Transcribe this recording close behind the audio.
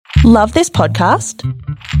Love this podcast?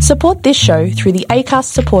 Support this show through the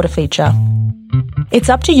Acast supporter feature. It's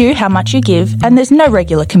up to you how much you give, and there's no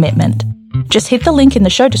regular commitment. Just hit the link in the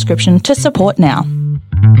show description to support now.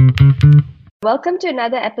 Welcome to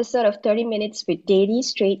another episode of 30 Minutes with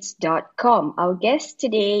dailystraits.com. Our guest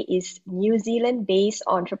today is New Zealand-based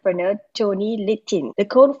entrepreneur Tony Littin, the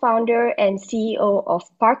co-founder and CEO of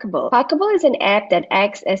Parkable. Parkable is an app that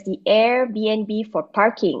acts as the Airbnb for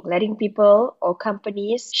parking, letting people or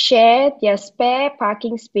companies share their spare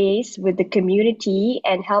parking space with the community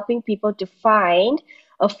and helping people to find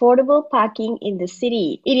affordable parking in the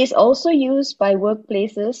city. It is also used by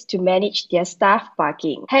workplaces to manage their staff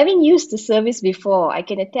parking. Having used the service before, I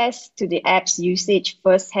can attest to the app's usage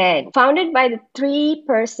firsthand. Founded by the three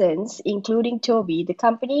persons, including Toby, the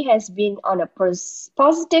company has been on a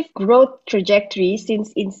positive growth trajectory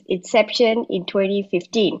since its inception in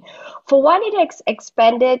 2015. For one, it has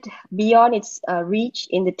expanded beyond its reach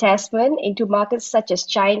in the Tasman into markets such as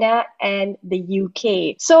China and the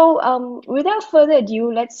UK. So without further ado,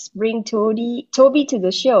 let's bring Toby to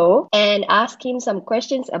the show and ask him some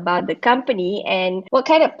questions about the company and what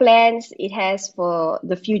kind of plans it has for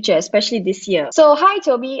the future, especially this year. So hi,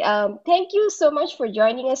 Toby. Thank you so much for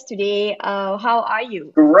joining us today. How are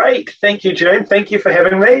you? Great. Thank you, June. Thank you for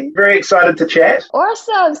having me. Very excited to chat.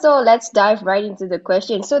 Awesome. So let's dive right into the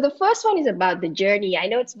questions. So the first one is about the journey. I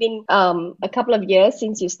know it's been a couple of years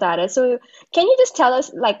since you started. So can you just tell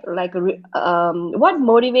us what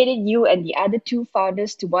motivated you and the other two founders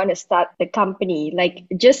to want to start the company? The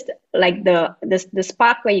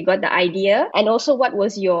spark where you got the idea, and also what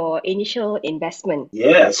was your initial investment?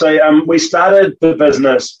 Yeah, so we started the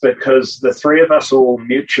business because the three of us all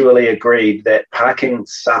mutually agreed that parking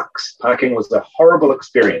sucks. Parking was a horrible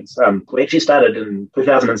experience. We actually started in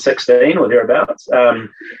 2016 or thereabouts.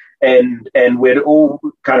 And we'd all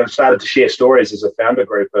kind of started to share stories as a founder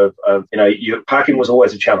group of parking was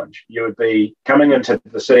always a challenge. You would be coming into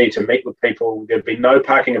the city to meet with people. There'd be no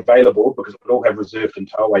parking available because it would all have reserved and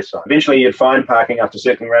tollway signs. Eventually, you'd find parking after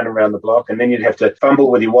circling around the block, and then you'd have to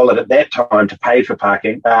fumble with your wallet at that time to pay for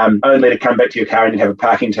parking, only to come back to your car and you'd have a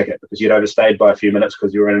parking ticket because you'd overstayed by a few minutes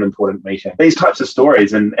because you were in an important meeting. These types of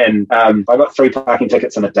stories, and I got 3 parking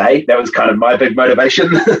tickets in a day. That was kind of my big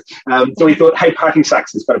motivation. So we thought, hey, parking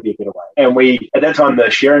sucks. There's got to be a better way. And at that time, the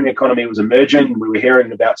sharing economy was emerging. We were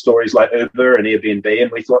hearing about stories like Uber and Airbnb,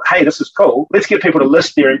 and we thought, hey, this is cool. Let's get people to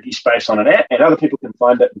list their empty space on an app, and other people can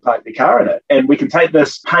find it and park their car in it. And we can take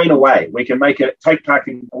this pain away. We can take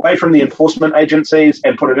parking away from the enforcement agencies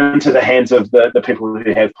and put it into the hands of the people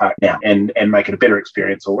who have parked now and make it a better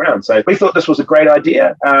experience all around. So we thought this was a great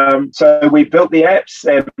idea. So we built the apps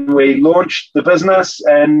and we launched the business.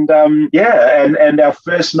 And our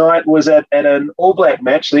first night was at an All Black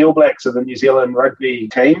match. The All Blacks of the New Zealand rugby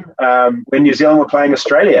team when New Zealand were playing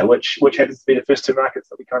Australia, which happens to be the first 2 markets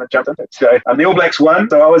that we kind of jumped into. So the All Blacks won,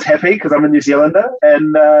 so I was happy because I'm a New Zealander,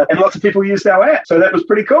 and lots of people used our app, so that was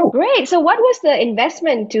pretty cool. Great. So what was the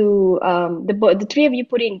investment to the three of you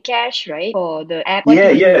put in cash, right, for the app? So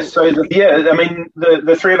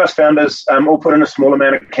the three of us founders all put in a small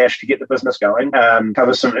amount of cash to get the business going,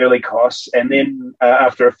 cover some early costs, and then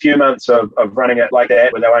after a few months of running it like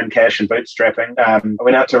that with our own cash and bootstrapping, I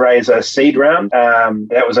went out to raise a seed round.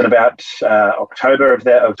 That was in about October of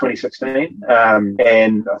 2016,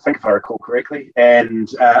 and I think if I recall correctly. And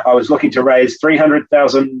I was looking to raise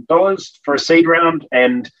 $300,000 for a seed round,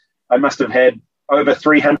 and I must have had over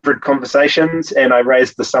 300 conversations, and I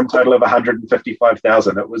raised the sum total of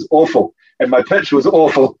 $155,000. It was awful, and my pitch was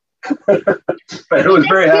awful, but it was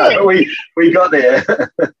very hard. But we got there.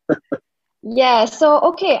 Yeah. So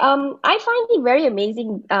okay. I find it very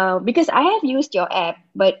amazing because I have used your app,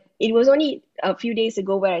 but it was only a few days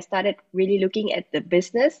ago where I started really looking at the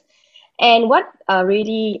business. And what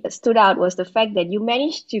really stood out was the fact that you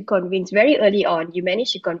managed to convince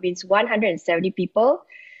 170 people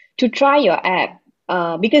to try your app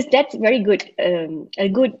because that's very good, a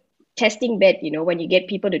good testing bed, when you get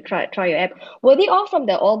people to try your app. Were they all from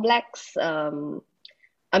the All Blacks? Watching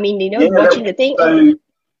the thing?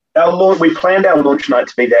 So we planned our launch night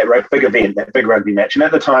to be that big event, that big rugby match. And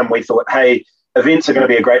at the time we thought, hey, events are going to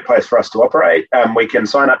be a great place for us to operate. We can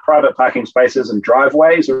sign up private parking spaces and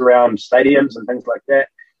driveways around stadiums and things like that.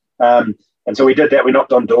 And so we did that. We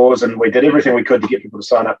knocked on doors and we did everything we could to get people to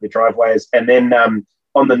sign up their driveways. And then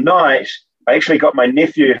on the night, I actually got my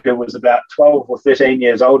nephew, who was about 12 or 13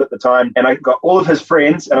 years old at the time, and I got all of his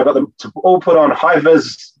friends and I got them to all put on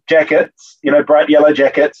high-vis jackets, bright yellow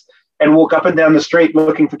jackets, and walk up and down the street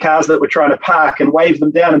looking for cars that were trying to park and wave them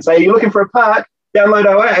down and say, "Are you looking for a park?" download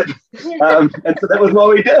our app. And so that was what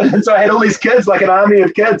we did. And so I had all these kids, like an army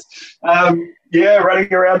of kids,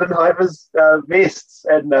 running around in high-vis vests.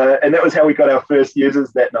 And that was how we got our first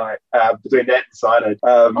users that night, between that and Signage.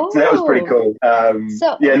 So that was pretty cool. And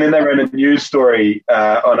then they ran a news story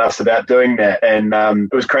on us about doing that. And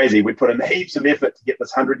it was crazy. We put in heaps of effort to get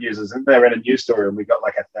this 100 users. And they ran a news story and we got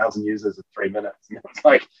like 1,000 users in 3 minutes. And it was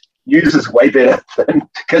like, news is way better than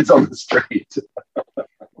kids on the street.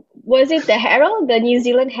 Was it the Herald, the New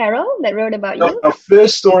Zealand Herald, that wrote about you? Our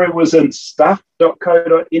first story was in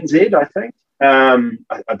stuff.co.nz, I think,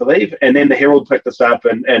 I believe. And then the Herald picked us up,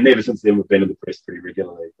 and ever since then we've been in the press pretty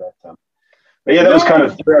regularly. But yeah, that was kind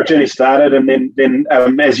of where our journey started. And then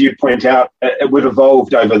as you point out, we've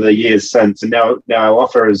evolved over the years since. And now our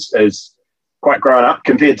offer is quite grown up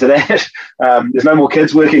compared to that. There's no more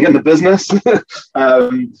kids working in the business.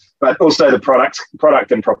 But also the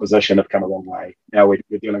product and proposition have come a long way. Now we're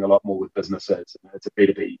dealing a lot more with businesses. It's a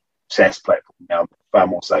B2B SaaS platform now, far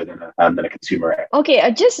more so than a consumer app. Okay,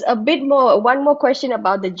 just a bit more, one more question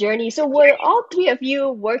about the journey. So were all three of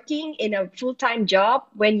you working in a full-time job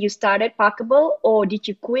when you started Parkable, or did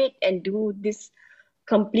you quit and do this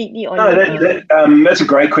completely on your own? That's a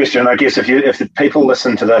great question. I guess if the people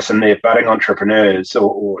listen to this and they're budding entrepreneurs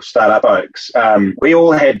or startup folks, we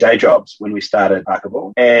all had day jobs when we started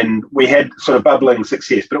Parkable, and we had sort of bubbling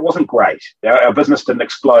success, but it wasn't great. Our business didn't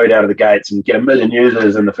explode out of the gates and get 1 million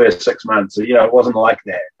users in the first 6 months. It wasn't like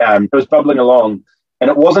that. It was bubbling along. And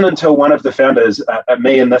it wasn't until one of the founders,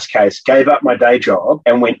 me in this case, gave up my day job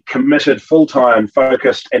and went committed, full-time,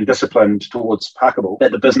 focused and disciplined towards Parkable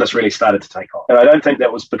that the business really started to take off. And I don't think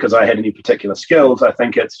that was because I had any particular skills. I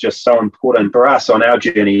think it's just so important for us on our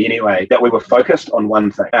journey anyway, that we were focused on one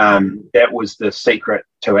thing. That was the secret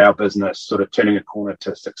to our business, sort of turning a corner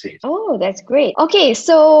to success. Oh, that's great. Okay,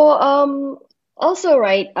 so also,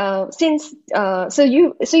 right, so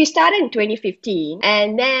you started in 2015,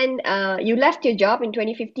 and then you left your job in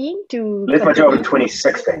 2015 to left my job in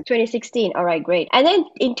 2016. 2016, all right, great. And then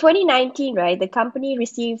in 2019, right, the company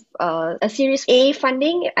received a Series A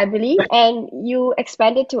funding, I believe, and you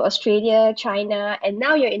expanded to Australia, China, and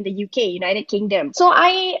now you're in the UK, United Kingdom. So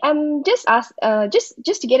I just asked,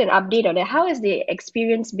 just to get an update on it, how has the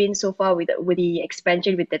experience been so far with the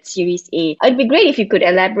expansion with that Series A? It'd be great if you could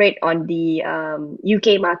elaborate on the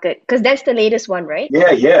UK market, because that's the latest one, right?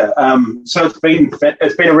 Yeah. So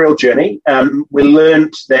it's been a real journey. We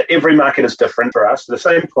learned that every market is different for us. The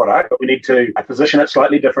same product, but we need to position it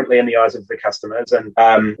slightly differently in the eyes of the customers. And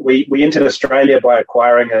we entered Australia by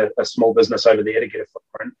acquiring a small business over there to get a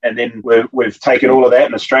footprint, and then we've taken all of that,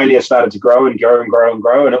 and Australia started to grow, and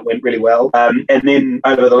it went really well. And then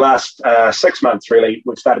over the last 6 months, really,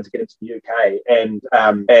 we've started to get into the UK,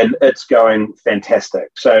 and it's going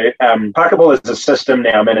fantastic. So Parkable is a system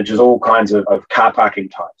now manages all kinds of car parking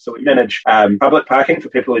types. So we manage public parking for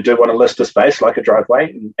people who do want to list a space like a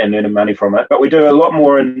driveway and earn money from it. But we do a lot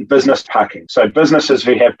more in business parking. So businesses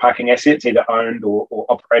who have parking assets either owned or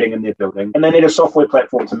operating in their building, and they need a software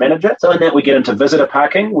platform to manage it. So in that we get into visitor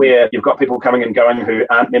parking, where you've got people coming and going who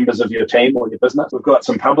aren't members of your team or your business. We've got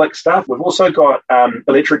some public stuff. We've also got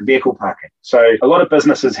electric vehicle parking. So a lot of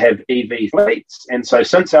businesses have EV fleets. And so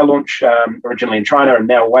since our launch originally in China and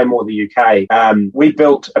now way more the UK, we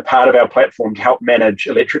built a part of our platform to help manage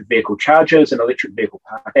electric vehicle chargers and electric vehicle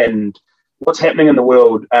parking. And what's happening in the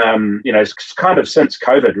world, kind of since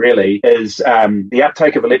COVID really, is the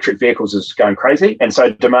uptake of electric vehicles is going crazy. And so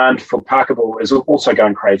demand for Parkable is also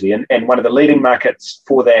going crazy. And one of the leading markets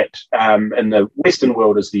for that in the Western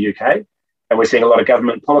world is the UK. And we're seeing a lot of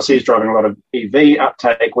government policies driving a lot of EV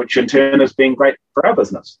uptake, which in turn has been great for our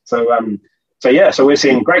business. So we're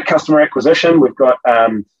seeing great customer acquisition. We've got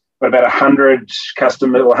about 100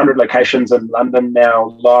 locations in London now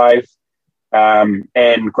live,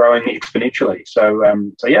 and growing exponentially. So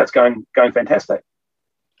it's going fantastic.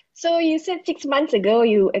 So you said 6 months ago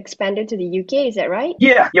you expanded to the UK, is that right?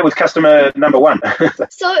 Yeah, with customer number one.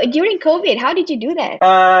 So during COVID, how did you do that?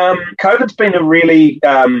 COVID's been a really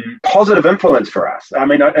positive influence for us. I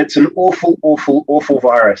mean, it's an awful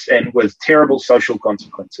virus and with terrible social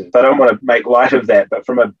consequences. I don't want to make light of that, but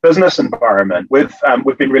from a business environment, we've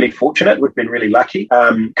been really fortunate. We've been really lucky.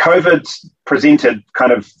 COVID's presented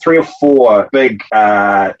kind of 3 or 4 big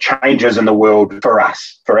changes in the world for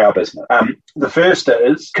us, for our business. The first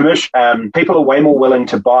is people are way more willing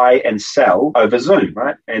to buy and sell over Zoom,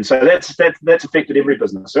 right? And so that's affected every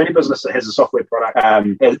business. So any business that has a software product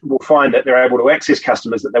will find that they're able to access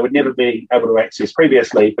customers that they would never be able to access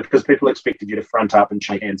previously because people expected you to front up and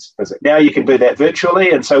shake hands physically. Now you can do that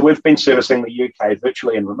virtually, and so we've been servicing the UK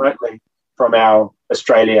virtually and remotely from our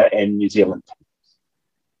Australia and New Zealand teams.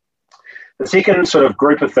 The second sort of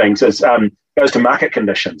group of things is goes to market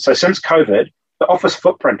conditions. So since COVID, the office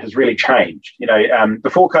footprint has really changed.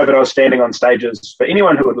 Before COVID, I was standing on stages for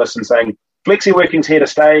anyone who would listen saying, flexi working's here to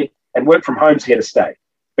stay and work from home's here to stay,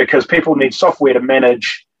 because people need software to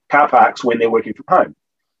manage car parks when they're working from home.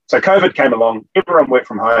 So COVID came along, everyone worked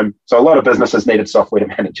from home, so a lot of businesses needed software to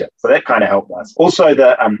manage it. So that kind of helped us. Also,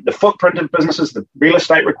 the footprint of businesses, the real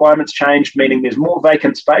estate requirements changed, meaning there's more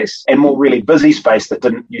vacant space and more really busy space that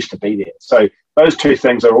didn't used to be there. So those two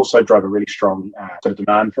things are also drove a really strong sort of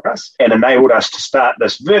demand for us and enabled us to start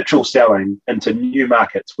this virtual selling into new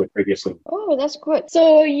markets where previously. Oh, that's good.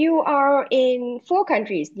 So you are in 4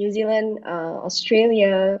 countries: New Zealand,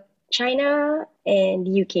 Australia, China, and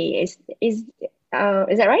UK. Is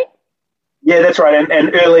that right? Yeah, that's right.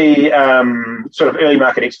 And early early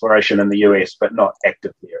market exploration in the US, but not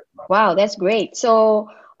active there at the moment. Wow, that's great. So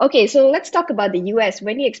let's talk about the US.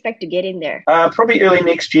 When do you expect to get in there? Probably early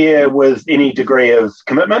next year with any degree of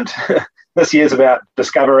commitment. This year's about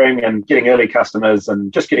discovering and getting early customers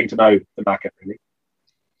and just getting to know the market, really.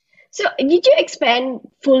 So did you expand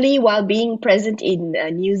fully while being present in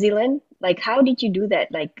New Zealand? Like, how did you do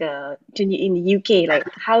that? Like, in the UK, like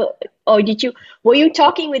how, or were you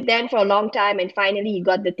talking with them for a long time and finally you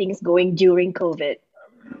got the things going during COVID?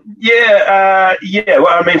 Yeah. Well,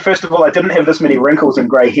 I mean, first of all, I didn't have this many wrinkles and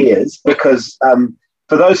grey hairs because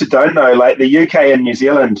for those who don't know, like the UK and New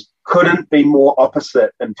Zealand couldn't be more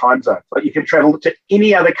opposite in time zones. Like you can travel to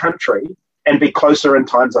any other country and be closer in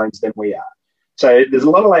time zones than we are. So there's a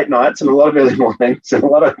lot of late nights and a lot of early mornings and a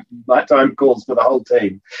lot of nighttime calls for the whole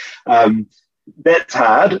team. That's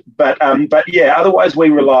hard, but yeah. Otherwise, we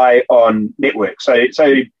rely on network. So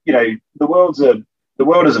the world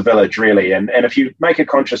is a village, really. And if you make a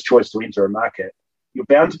conscious choice to enter a market, you're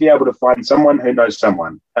bound to be able to find someone who knows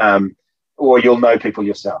someone, or you'll know people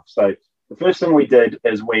yourself. So the first thing we did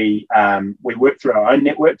is we worked through our own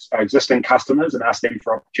networks, our existing customers, and asked them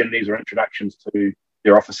for opportunities or introductions to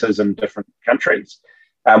their offices in different countries.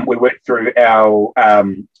 We worked through our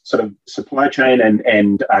sort of supply chain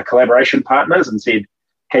and collaboration partners and said,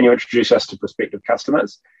 can you introduce us to prospective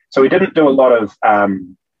customers? So we didn't do a lot of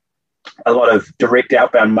direct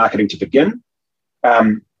outbound marketing to begin,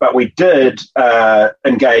 but we did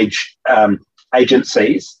engage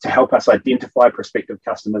agencies to help us identify prospective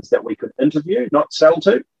customers that we could interview, not sell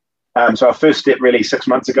to. So our first step really 6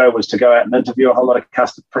 months ago was to go out and interview a whole lot of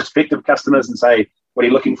prospective customers and say, what are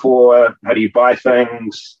you looking for? How do you buy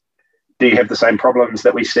things? Do you have the same problems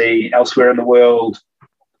that we see elsewhere in the world?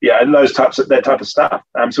 Yeah, and that type of stuff.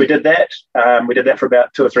 So we did that. We did that for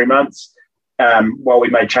about 2 or 3 months while we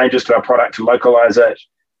made changes to our product to localize it.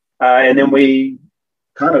 And then we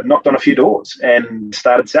kind of knocked on a few doors and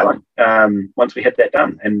started selling once we had that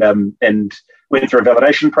done and went through a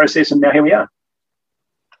validation process, and now here we are.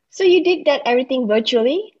 So you did that everything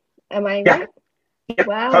virtually? Am I right? Yep,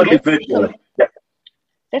 wow, totally virtually. Yep.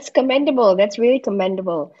 That's commendable. That's really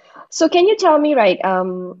commendable. So can you tell me, right,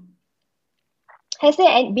 has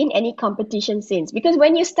there been any competition since? Because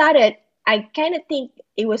when you started, I kind of think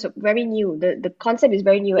it was very new. The concept is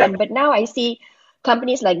very new. Yep. But now I see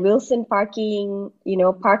companies like Wilson Parking,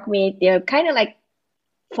 Parkmate, they're kind of like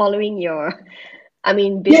following your,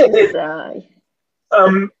 business. Yeah,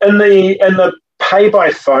 in the pay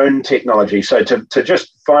by phone technology, so to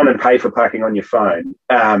just find and pay for parking on your phone,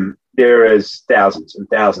 there is thousands and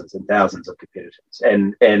thousands and thousands of competitors,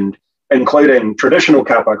 and including traditional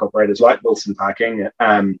car park operators like Wilson Parking,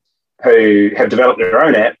 who have developed their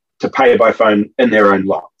own app to pay by phone in their own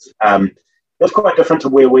lots. That's quite different to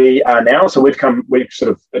where we are now. So we've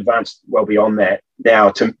sort of advanced well beyond that now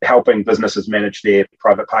to helping businesses manage their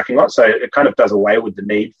private parking lots. So it kind of does away with the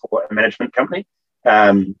need for a management company.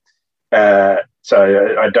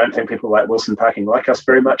 So I don't think people like Wilson Parking like us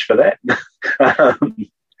very much for that.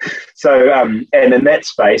 And in that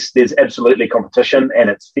space, there's absolutely competition, and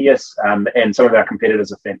it's fierce. And some of our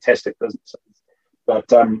competitors are fantastic businesses. But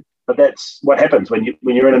that's what happens when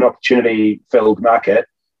you're in an opportunity-filled market.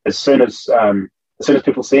 As soon as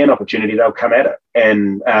people see an opportunity, they'll come at it,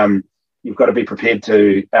 and you've got to be prepared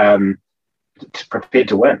to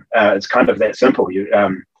win. It's kind of that simple. You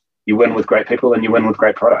win with great people, and you win with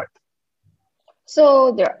great product.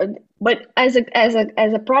 So but as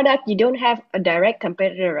a product, you don't have a direct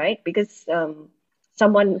competitor, right? Because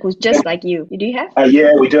someone who's just like you. Do you have?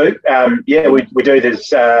 Yeah, we do. We do. There's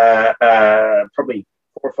probably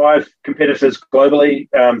 4 or 5 competitors globally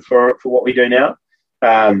for what we do now,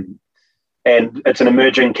 and it's an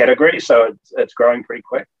emerging category, so it's growing pretty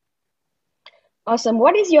quick. Awesome.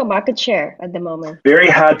 What is your market share at the moment? Very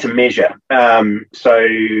hard to measure.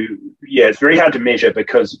 It's very hard to measure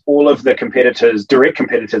because all of the competitors, direct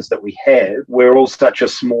competitors that we have, we're all such a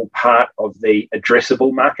small part of the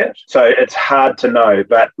addressable market. So it's hard to know.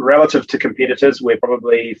 But relative to competitors, we're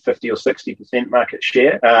probably 50 or 60% market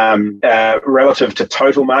share. Relative to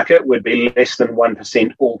total market, would be less than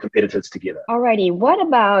 1% all competitors together. Alrighty. What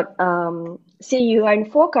about, say you are in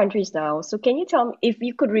 4 countries now. So can you tell me if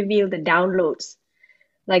you could reveal the downloads?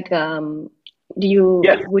 Like,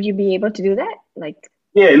 would you be able to do that?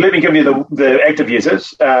 Let me give you the active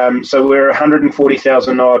users. So we're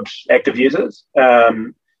 140,000 odd active users,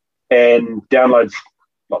 and downloads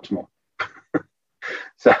lots more.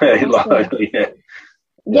 So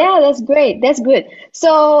Yeah, that's great. That's good.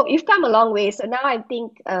 So you've come a long way. So now I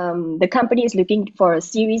think the company is looking for a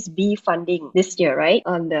Series B funding this year, right?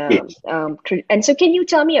 Yes. And so can you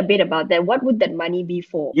tell me a bit about that? What would that money be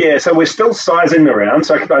for? Yeah, so we're still sizing around.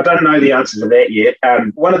 So I don't know the answer to that yet.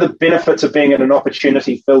 One of the benefits of being in an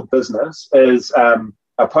opportunity-filled business is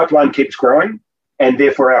our pipeline keeps growing, and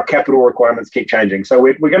therefore our capital requirements keep changing. So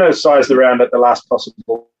we're going to size around at the last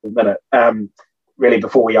possible minute, really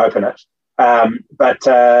before we open it. But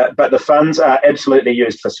the funds are absolutely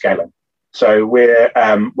used for scaling. So we're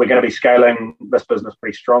going to be scaling this business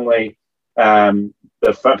pretty strongly.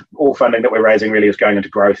 All funding that we're raising really is going into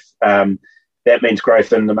growth. That means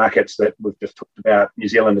growth in the markets that we've just talked about: New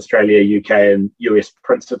Zealand, Australia, UK, and US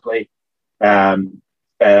principally. And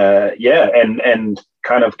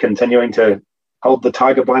kind of continuing to hold the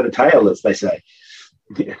tiger by the tail, as they say.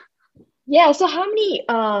 Yeah. Yeah, so how many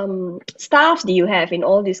staff do you have in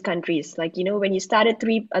all these countries? When you started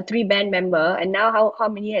a 3 band member, and now how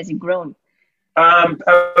many has it grown?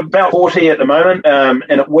 About 40 at the moment, and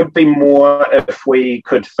it would be more if we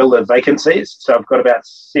could fill the vacancies. So I've got about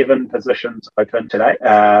 7 positions open today.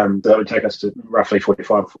 That would take us to roughly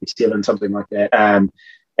 45 or 47, something like that.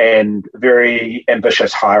 And very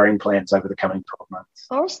ambitious hiring plans over the coming 12 months.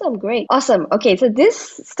 Awesome, great. Awesome. Okay, so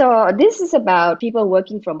this is about people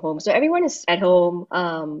working from home. So everyone is at home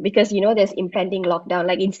because, there's impending lockdown.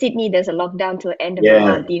 Like in Sydney, there's a lockdown till the end of the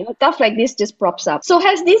month. Stuff like this just props up. So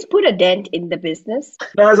has this put a dent in the business?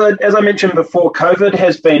 No, as I mentioned before, COVID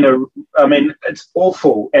has been it's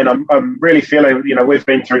awful. And I'm really feeling, we've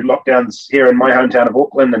been through lockdowns here in my hometown of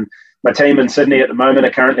Auckland, and my team in Sydney at the moment are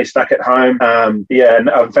currently stuck at home. And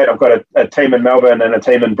in fact, I've got a team in Melbourne and a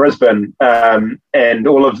team in Brisbane, and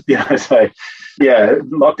all of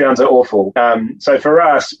lockdowns are awful. So for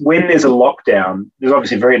us, when there's a lockdown, there's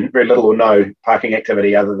obviously very, very little or no parking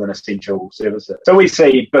activity other than essential services. So we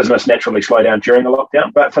see business naturally slow down during a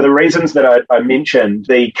lockdown. But for the reasons that I mentioned,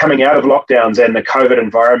 the coming out of lockdowns and the COVID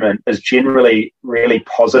environment is generally really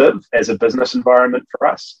positive as a business environment for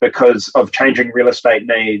us because of changing real estate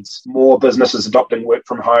needs, more businesses adopting work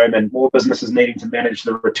from home, and more businesses needing to manage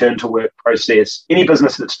the return to work process. Any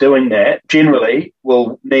business that's doing that generally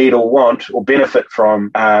will need or want or benefit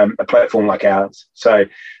from a platform like ours. So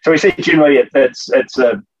we see generally it's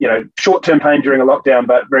a short-term pain during a lockdown,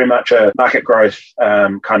 but very much a market growth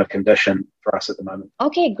kind of condition for us at the moment.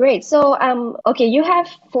 Okay, great. So you have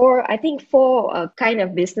 4 kind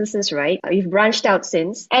of businesses, right? You've branched out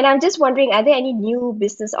since, and I'm just wondering, are there any new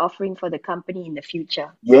business offering for the company in the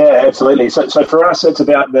future? Yeah, absolutely. So for us, it's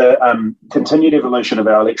about the continued evolution of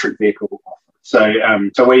our electric vehicle. So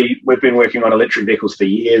we've been working on electric vehicles for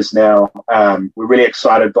years now. We're really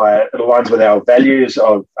excited by it. It aligns with our values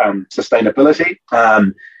of sustainability.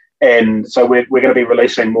 And so we're going to be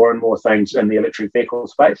releasing more and more things in the electric vehicle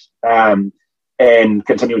space and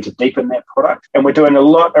continuing to deepen that product. And we're doing a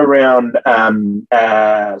lot around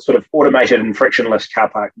sort of automated and frictionless car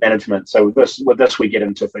park management. So with this we get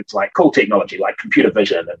into things like cool technology, like computer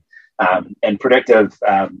vision and predictive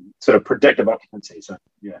occupancy. So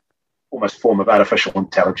yeah, almost form of artificial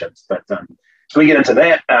intelligence. But so we get into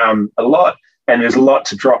that a lot. And there's a lot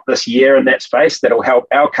to drop this year in that space that will help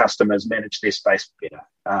our customers manage their space better.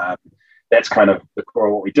 That's kind of the core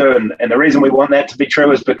of what we do. And the reason we want that to be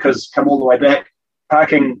true is because, come all the way back,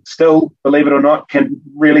 parking still, believe it or not, can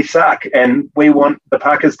really suck. And we want the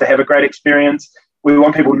parkers to have a great experience. We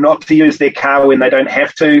want people not to use their car when they don't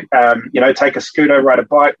have to, take a scooter, ride a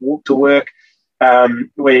bike, walk to work. We're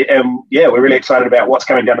really excited about what's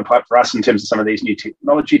coming down the pipe for us in terms of some of these new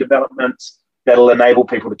technology developments that'll enable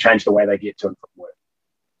people to change the way they get to and from work.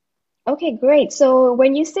 Okay, great. So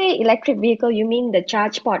when you say electric vehicle, you mean the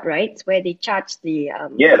charge port, right? It's where they charge the...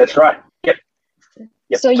 Yeah, that's right. Yep.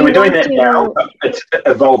 So we're doing that now. It's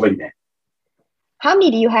evolving now. How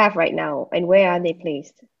many do you have right now, and where are they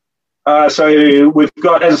placed? So we've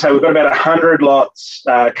got about 100 lots,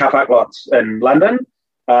 car park lots in London.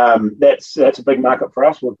 That's a big market for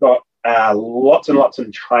us. We've got lots and lots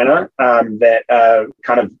in China that are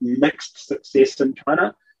kind of mixed success in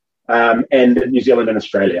China, and in New Zealand and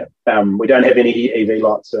Australia. We don't have any EV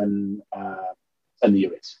lots in the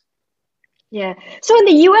US. Yeah. So in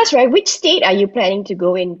the US, right, which state are you planning to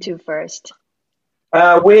go into first?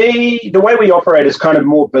 The way we operate is kind of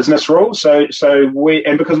more business rules. So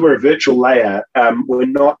because we're a virtual layer, we're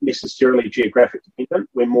not necessarily geographic dependent.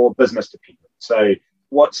 We're more business dependent. So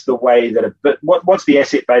what's the way that what's the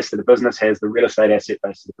asset base that a business has, the real estate asset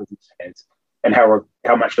base that a business has, and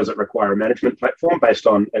how much does it require a management platform based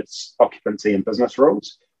on its occupancy and business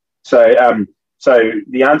rules? So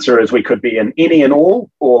the answer is we could be in any and all,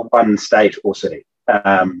 or one state or city.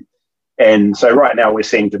 And so right now we're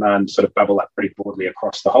seeing demand sort of bubble up pretty broadly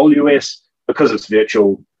across the whole US. Because it's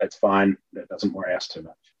virtual, it's fine. It doesn't worry us too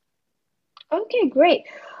much. Okay, great.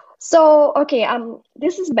 So, okay,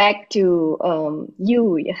 this is back to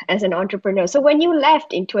you as an entrepreneur. So when you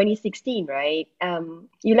left in 2016, right?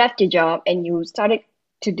 You left your job and you started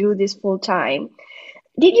to do this full time.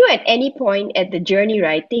 Did you at any point at the journey,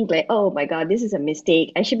 right, think like, oh my God, this is a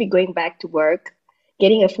mistake. I should be going back to work,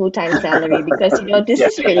 getting a full-time salary because, this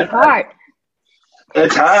is really hard.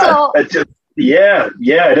 It's hard. So,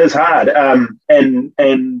 it is hard. And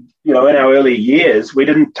in our early years, we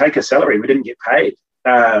didn't take a salary. We didn't get paid.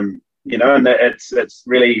 And it's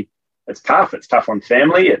really, it's tough. It's tough on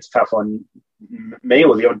family. It's tough on me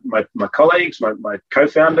or my colleagues, my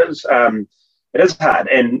co-founders. It is hard.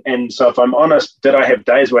 And so if I'm honest, did I have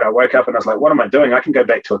days where I woke up and I was like, what am I doing? I can go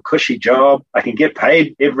back to a cushy job. I can get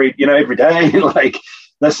paid every day. Like,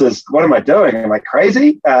 what am I doing? Am I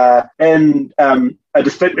crazy? I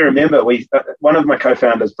distinctly remember one of my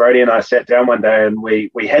co-founders, Brody, and I sat down one day and we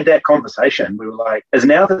had that conversation. We were like, is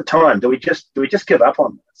now the time? Do we just give up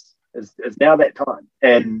on this? Is now that time?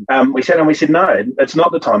 And we sat and we said, no, it's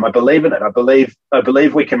not the time. I believe in it. I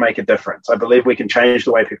believe we can make a difference. I believe we can change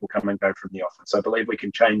the way people come and go from the office. I believe we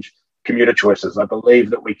can change commuter choices. I believe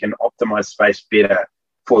that we can optimize space better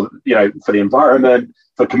for the environment,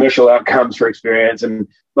 for commercial outcomes, for experience. And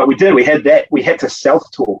what we did, we had to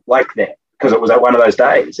self-talk like that because it was one of those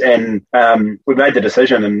days. And we made the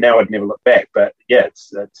decision and now I'd never look back. But yeah,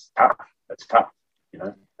 it's tough. It's tough,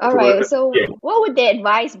 All right. So what would the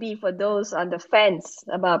advice be for those on the fence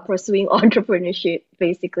about pursuing entrepreneurship,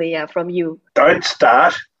 basically, from you? Don't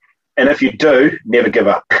start. And if you do, never give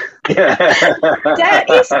up. That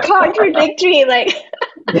is contradictory. Like,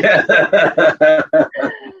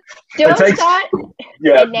 don't start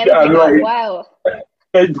and never give up. Wow.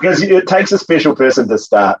 Because it takes a special person to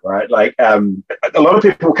start, right? Like a lot of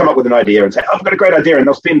people come up with an idea and say, I've got a great idea, and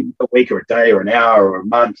they'll spend a week or a day or an hour or a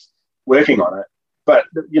month working on it. But,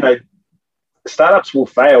 startups will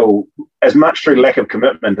fail as much through lack of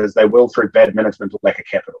commitment as they will through bad management or lack of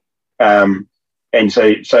capital. And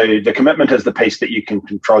so the commitment is the piece that you can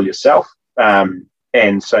control yourself.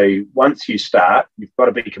 And so once you start, you've got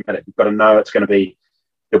to be committed. You've got to know there'll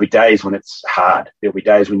be days when it's hard. There'll be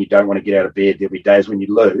days when you don't want to get out of bed. There'll be days when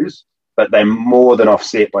you lose, but they're more than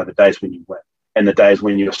offset by the days when you win and the days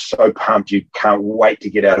when you're so pumped you can't wait to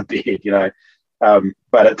get out of bed,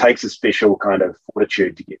 But it takes a special kind of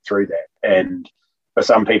fortitude to get through that. And for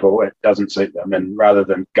some people, it doesn't suit them. And rather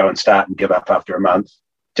than go and start and give up after a month,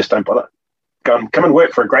 just don't bother. Come and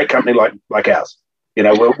work for a great company like ours.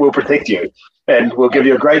 We'll protect you and we'll give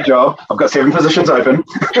you a great job. I've got 7 positions open.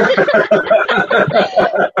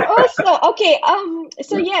 Also, okay.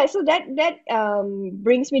 So that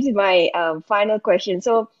brings me to my final question.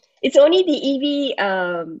 So it's only the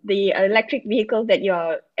EV, the electric vehicle that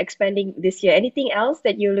you're expanding this year. Anything else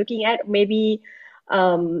that you're looking at? Maybe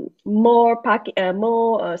more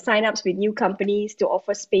signups with new companies to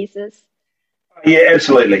offer spaces? Yeah,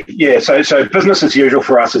 absolutely. Yeah, so business as usual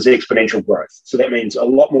for us is exponential growth. So that means a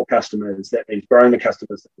lot more customers. That means growing the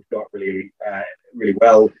customers that we've got really, really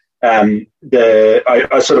well.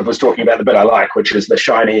 I sort of was talking about the bit I like, which is the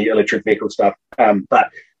shiny electric vehicle stuff. But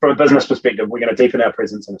from a business perspective, we're going to deepen our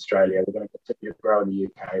presence in Australia. We're going to continue to grow in the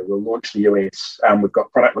UK. We'll launch the US. We've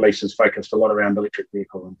got product releases focused a lot around electric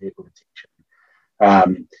vehicle and vehicle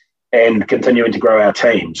detection. And continuing to grow our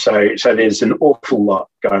team. So there's an awful lot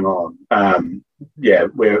going on.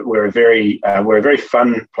 We're a very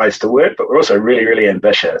fun place to work, but we're also really, really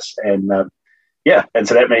ambitious. And and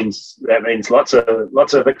so that means lots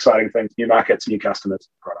of exciting things, new markets, new customers,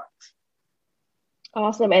 products.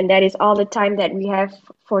 Awesome. And that is all the time that we have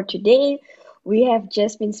for today. We have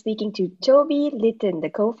just been speaking to Toby Littin, the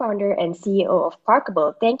co-founder and CEO of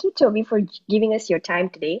Parkable. Thank you, Toby, for giving us your time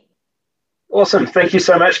today. Awesome. Thank you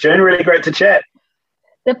so much, June. Really great to chat.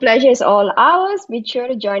 The pleasure is all ours. Be sure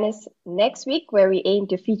to join us next week where we aim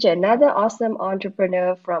to feature another awesome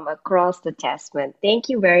entrepreneur from across the Tasman. Thank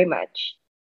you very much.